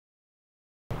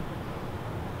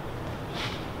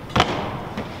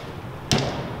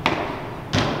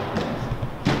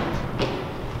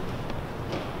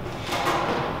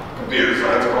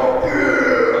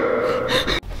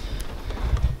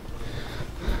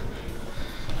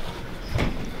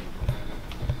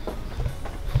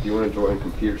Do you want to join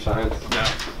computer science? No.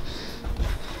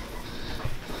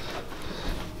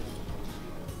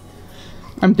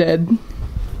 I'm dead. Do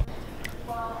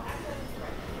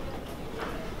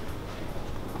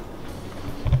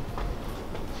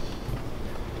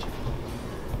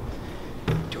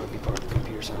you want to be part of the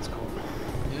computer science cult?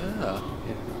 Yeah.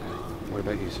 What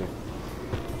about you, sir?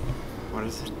 What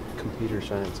is it? Computer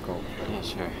science cult. Yeah,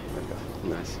 sure. Okay,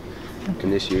 nice.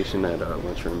 Initiation at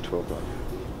lunchroom 12 o'clock.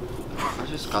 I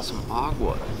just got some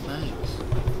agua. Thanks.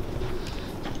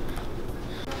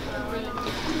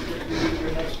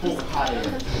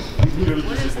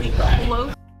 What is the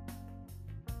closest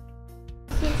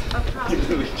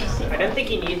I don't think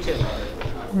you need to.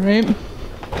 Right?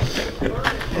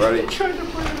 Ready?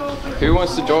 Who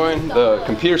wants to join the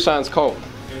computer science cult?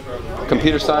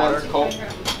 Computer science cult.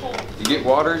 You get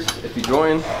waters if you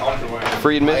join.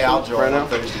 Free admission right now.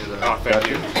 Thank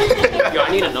you. Yo, I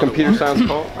need another Computer science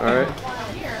cult. All right.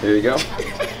 Here you go.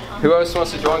 Who else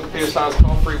wants to join computer science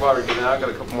cult? Free water. Get out. Got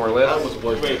a couple more left.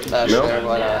 No?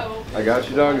 I got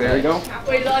you, dog. There you go.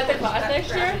 Wait, is it like the class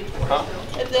next year? Huh?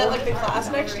 Is it like the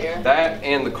class next year? That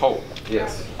and the cult.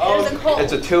 Yes. There's a cult.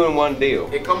 It's a 2-in-1 deal.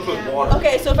 It comes with water.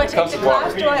 Okay, so if I take Comes the with water.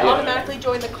 class, do I Yeah. automatically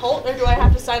join the cult, or do I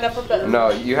have to sign up for both? No,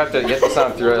 you have to get the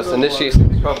sign through us. Initiation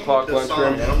 12 o'clock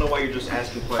lunchroom. I don't know why you're just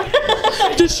asking questions.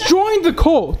 Just join the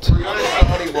cult.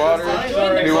 Salty water.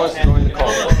 Who wants to join the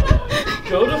cult?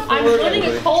 Go to I'm joining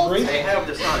a cult. They have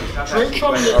the sign. Stop Drink asking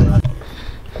from questions. the.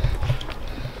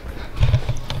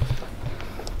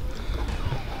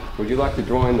 Would you like to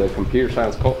join the computer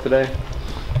science cult today?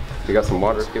 We got some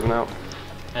waters given out.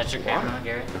 That's your camera,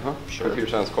 Gary. Sure. Computer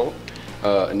science cult.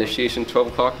 Initiation 12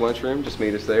 o'clock lunchroom. Just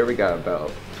meet us there. We got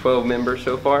about 12 members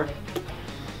so far.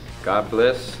 God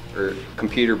bless, or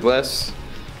computer bless.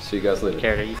 See you guys later.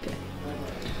 Gary, you.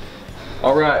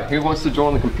 All right, who wants to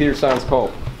join the computer science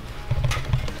cult?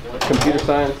 Computer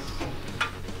science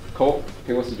cult.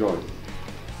 Who wants to join?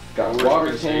 Got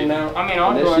water handing out. I mean,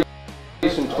 I'll join.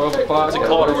 Initiation 12 o'clock. It's a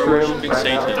cult of worshiping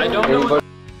Satan. I don't know.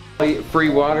 Anybody, free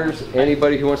waters.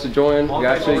 Anybody who wants to join?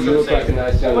 Gotcha. You look like a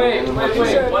nice young man. What's your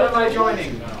name? What am I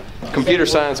joining? Computer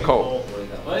science cult.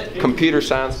 What? Computer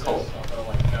science cult.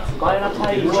 Why did I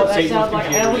tell you what that sounds like?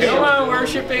 Hello,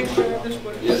 worshiping.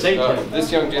 Yes,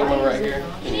 this young gentleman right here.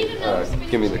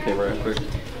 Give me the camera right quick.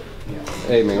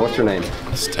 Hey man, what's your name?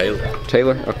 It's Taylor.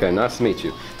 Taylor? Okay, nice to meet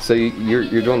you. So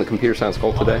you're doing the computer science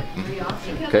cult today?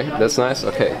 Okay, that's nice.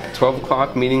 Okay, 12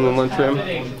 o'clock meeting in the lunchroom.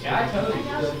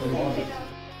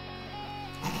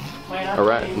 All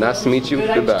right, nice to meet you.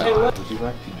 Goodbye. Would you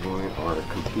like to join our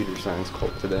computer science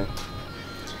cult today?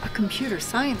 A computer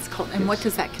science cult, and what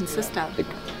does that consist of? Like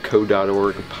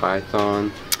code.org,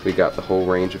 Python. We got the whole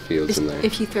range of fields in there.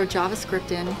 If you throw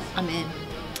JavaScript in, I'm in.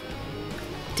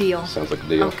 Deal. Sounds like a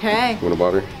deal. Okay. You want a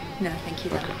water? No, thank you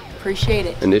though. Okay. Appreciate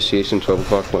it. Initiation 12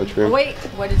 o'clock lunchroom. Wait,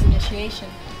 what is initiation?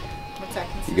 What's that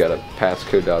consist You got to pass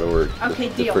code.org. Okay,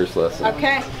 the deal. first lesson.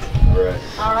 Okay. All right.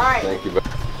 All right. Thank you.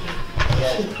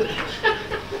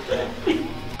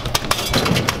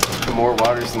 The more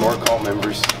waters, the more cult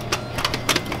members.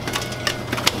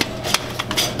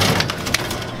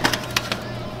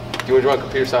 Do you want to join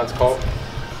computer science cult?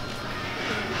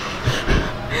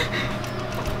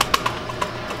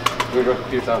 You want to join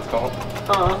computer science cult? You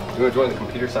want to join the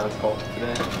computer science cult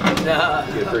today? Nah.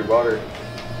 Get free water.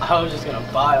 I was just gonna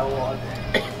buy a water.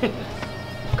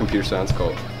 Computer science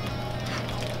cult.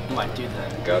 Might do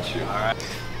that. Got you. Alright.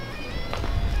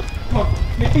 Come on,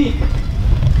 McPhee.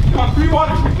 Come on, free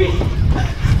waters, McPhee.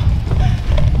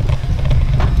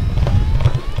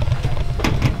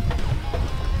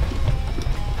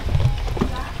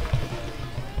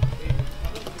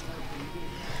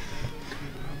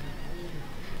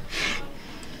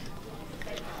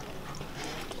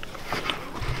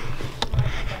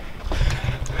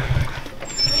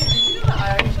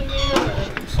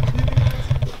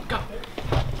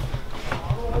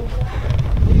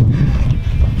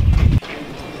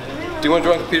 Do you want to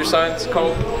join computer science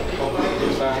cult?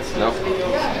 Computer science? No.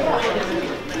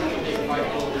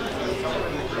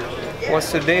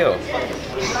 What's the deal?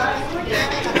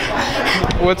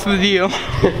 What's the deal?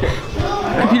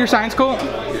 Computer science cult?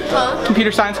 Huh?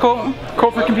 Computer science cult?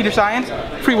 Cult for computer science?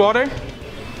 Free water?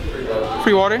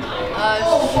 Free water?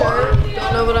 Sure.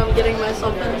 Don't know what I'm getting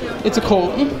myself into. It's a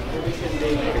cult.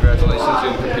 Congratulations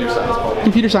on computer science cult.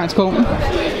 Computer science cult.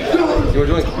 You want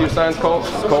to join computer science cult?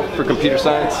 Cult for computer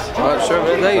science? Alright, sure,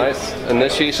 man. Nice.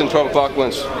 Initiation 12 o'clock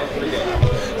lunch.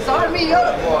 Sign me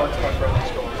up.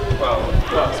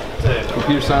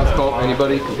 Computer science cult?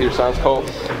 Anybody? Computer science cult?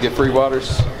 Get free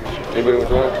waters? Anybody want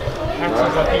to join?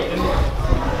 Alright.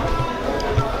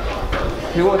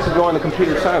 Who wants to join the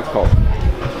computer science cult?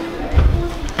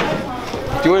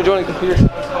 Do you want to join a computer science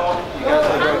call? You guys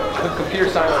want to join a computer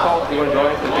science call? You want to join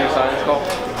a computer science call?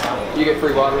 You get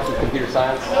free waters with computer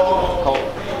science call.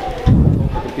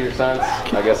 Computer science?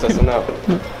 I guess that's a no.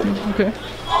 Okay.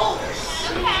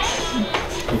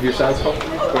 Computer science call? You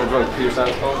want to join a computer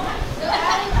science call?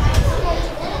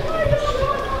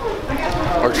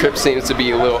 Our trip seems to be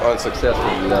a little unsuccessful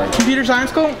today. Computer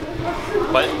science call?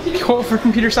 What? Call for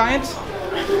computer science?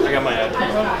 I got my head.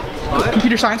 What?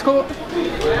 Computer science call?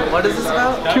 What is this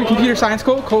about? Computer science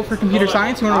call? Call for computer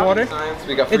science? You want water? Science,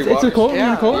 we got free It's a call? You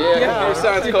want a call? Yeah, computer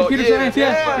science call. Computer science,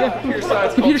 yeah. Computer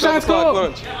science Computer science call.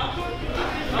 Lunch.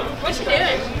 What you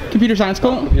doing? Computer science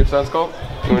call? Computer science call?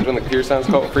 You want to join the computer science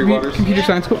call? Free waters? Computer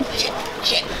science call?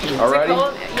 Alrighty.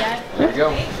 Yeah. There you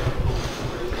go.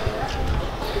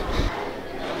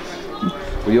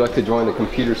 Would you like to join the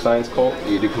computer science cult?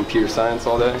 You do computer science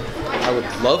all day? I would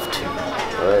love to.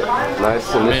 Alright,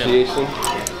 nice initiation.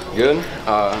 Good.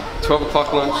 12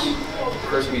 o'clock lunch.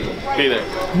 First meeting. Be there.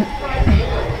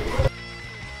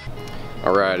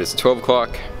 Alright, it's 12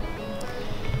 o'clock.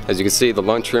 As you can see, the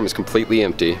lunchroom is completely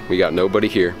empty. We got nobody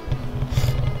here.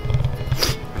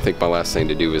 I think my last thing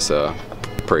to do is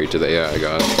pray to the AI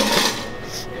God.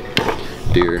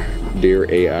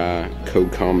 Dear AI,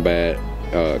 Code Combat,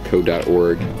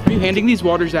 code.org. Are you handing these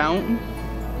waters out?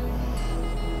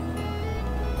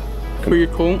 For your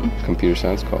cult? Computer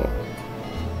science cult.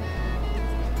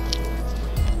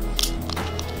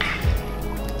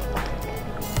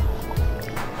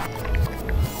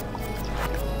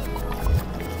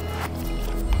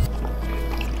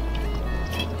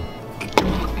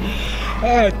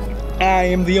 I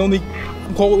am the only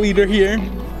cult leader here.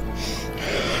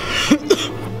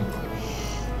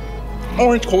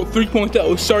 Orange Cult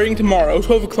 3.0 starting tomorrow,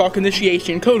 12 o'clock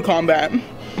initiation, Code Combat.